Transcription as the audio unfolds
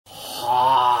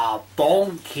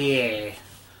Stinky.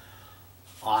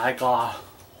 I got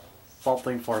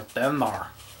something for dinner.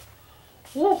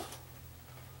 Woo.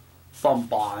 Some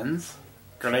buns,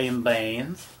 green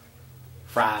beans,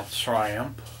 fried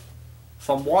shrimp,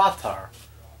 some water.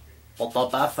 But the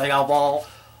best thing of all,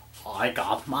 I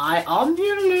got my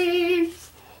onion rings.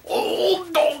 Oh,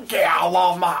 Stinky, I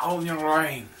love my onion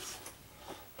rings.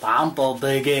 Time to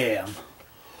dig in.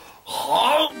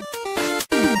 Huh?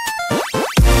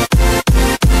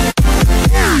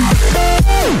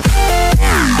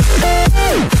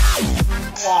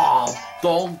 Oh,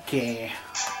 Stinky.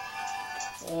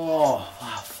 Oh,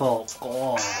 that's so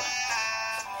good.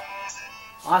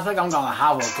 I think I'm gonna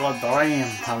have a good dream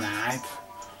tonight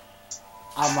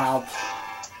about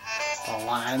the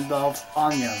land of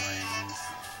onion rings.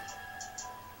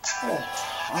 Oh,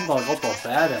 I'm gonna go to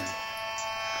bed and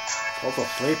go to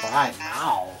sleep right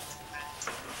now.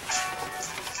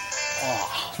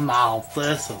 Oh, now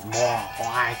this is more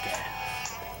like it.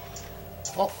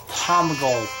 Oh, time to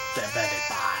go to bed.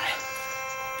 Bye.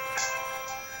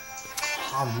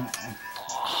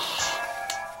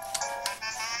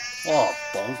 Oh,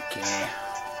 Stinky.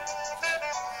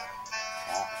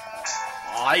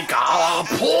 I got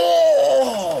a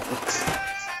pool!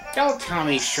 Don't tell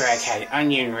me Shrek had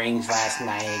onion rings last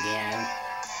night again.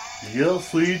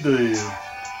 Yes, he did.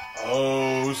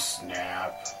 Oh,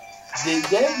 snap. Then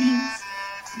that means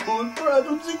more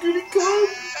problems are gonna come.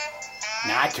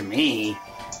 Not to me.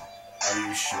 Are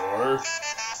you sure?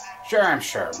 Sure, I'm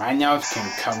sure. My nose can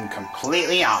come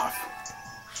completely off.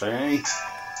 See?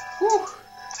 Whew.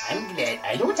 I'm glad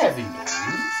I don't have a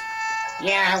nose.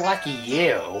 Yeah, lucky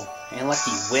you. And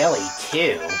lucky Willie,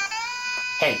 too.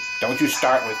 Hey, don't you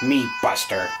start with me,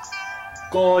 Buster.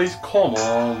 Guys, come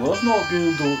on, let's not get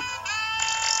into...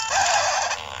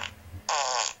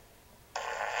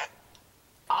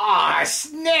 Aw,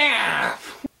 snap!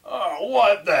 Oh,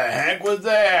 what the heck was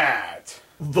that?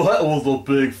 That was a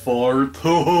big fart.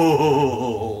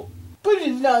 But it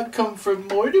did not come from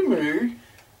Mortimer.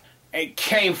 It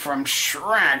came from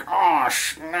Shrek. Aw,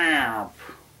 snap.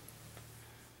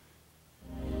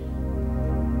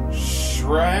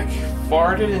 Shrek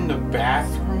farted in the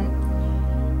bathroom?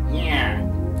 Yeah,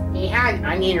 he had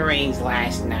onion rings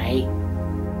last night.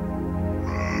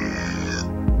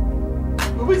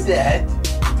 What was that?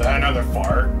 Is that another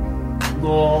fart?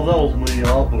 No, that was me,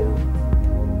 Albert.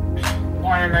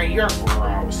 Mortimer, you're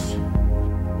gross.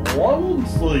 Oh, I wouldn't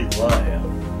say that.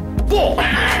 Bull!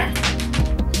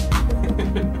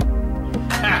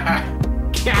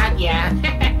 God, yeah.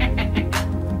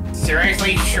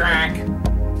 Seriously, Shrek?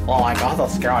 Oh, I gotta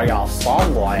scare y'all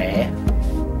some way.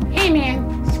 Hey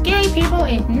man, scaring people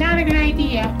is not a good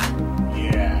idea.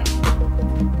 Yeah.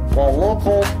 Well, look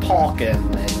who's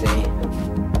talking, Lizzie.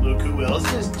 Look who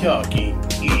else is talking,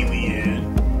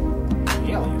 alien.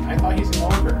 Alien? I thought he's an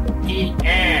ogre. He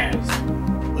is.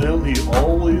 And he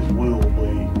always will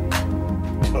be.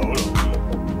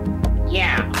 Totally.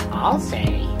 Yeah, I'll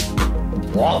say.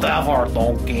 Whatever,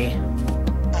 Stinky.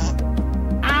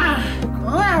 Ah,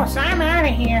 gross, I'm out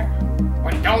of here.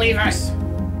 Wait, don't leave us.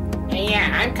 Yeah,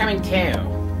 I'm coming too.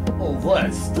 Oh,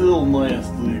 that's still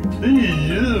nasty.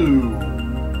 P.U.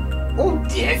 Oh,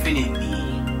 definitely.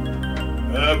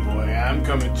 Oh boy, I'm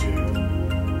coming too.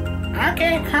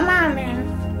 Okay, come on then.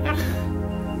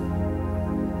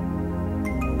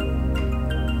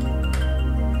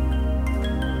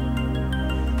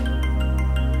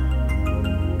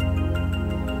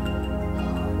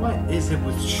 What is it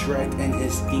with Shrek and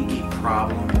his stinky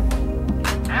problem?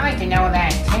 I'd like to know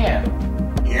that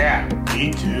too. Yeah,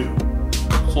 me too.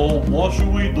 So, what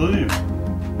should we do?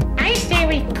 I say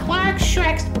we clog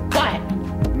Shrek's butt.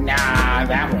 Nah,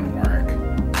 that wouldn't work.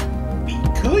 We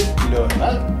could blow him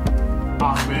up.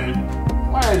 Ahmed,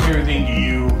 why does everything to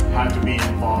you have to be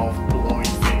involved blowing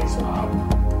things up?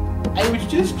 I was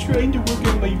just trying to work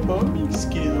on my bombing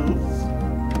skills.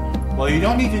 Well, you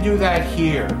don't need to do that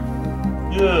here.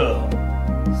 Yeah.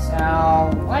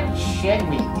 So, what should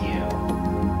we do?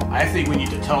 I think we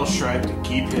need to tell Shrek to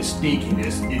keep his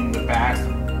sneakiness in the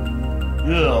bathroom.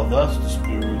 Yeah, that's the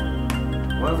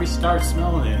spirit. What if we start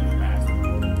smelling it in the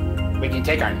bathroom? We can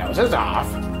take our noses off.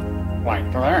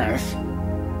 Like this.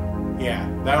 Yeah,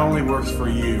 that only works for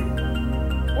you.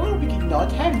 Or we can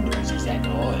not have noses at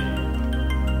all.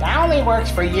 That only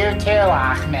works for you too,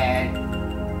 Ahmed.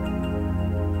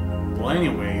 Well,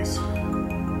 anyways,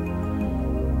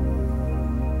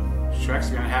 Shrek's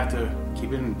gonna have to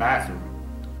keep it in the bathroom.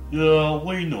 Yeah,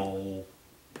 we know.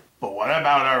 But what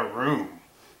about our room?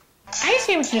 I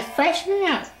say we should freshen it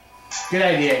up. Good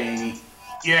idea, Amy.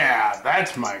 Yeah,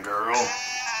 that's my girl.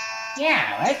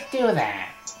 Yeah, let's do that.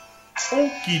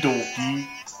 Okie dokie.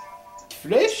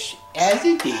 fresh as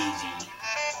a daisy.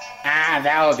 Ah,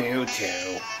 that'll do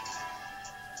too.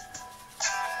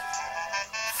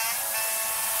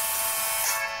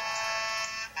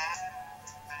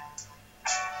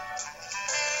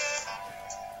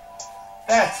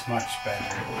 That's much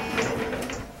better.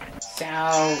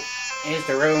 So, is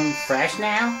the room fresh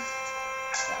now?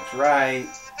 That's right.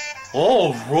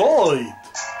 All right.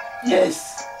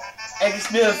 Yes, I can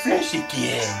smell fresh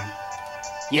again.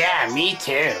 Yeah, me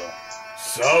too.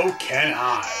 So can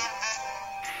I.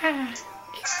 Ah,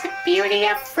 it's the beauty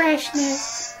of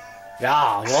freshness.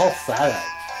 Yeah, well said it.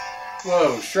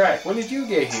 Whoa, Shrek, when did you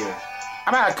get here?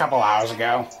 About a couple hours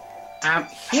ago.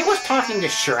 He was talking to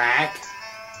Shrek.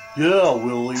 Yeah,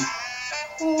 Willie.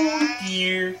 Oh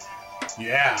dear.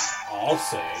 Yeah, I'll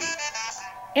say.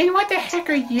 And what the heck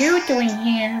are you doing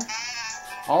here?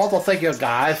 I want to thank you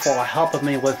guys for helping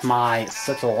me with my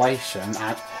situation.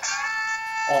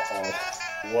 Uh-oh.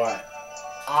 What?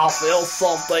 I feel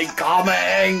something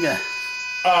coming.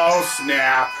 Oh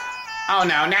snap. Oh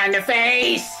no, not in the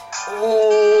face!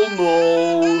 Oh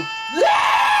no.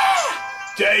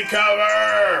 Take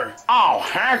cover! Oh,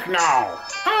 heck no!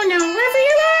 Oh no, run for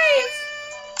your lives!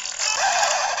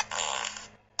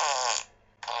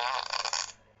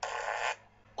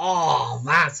 Oh,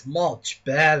 that's much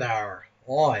better.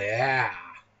 Oh yeah.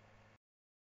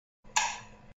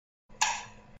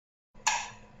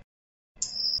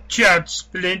 Chad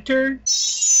Splinter?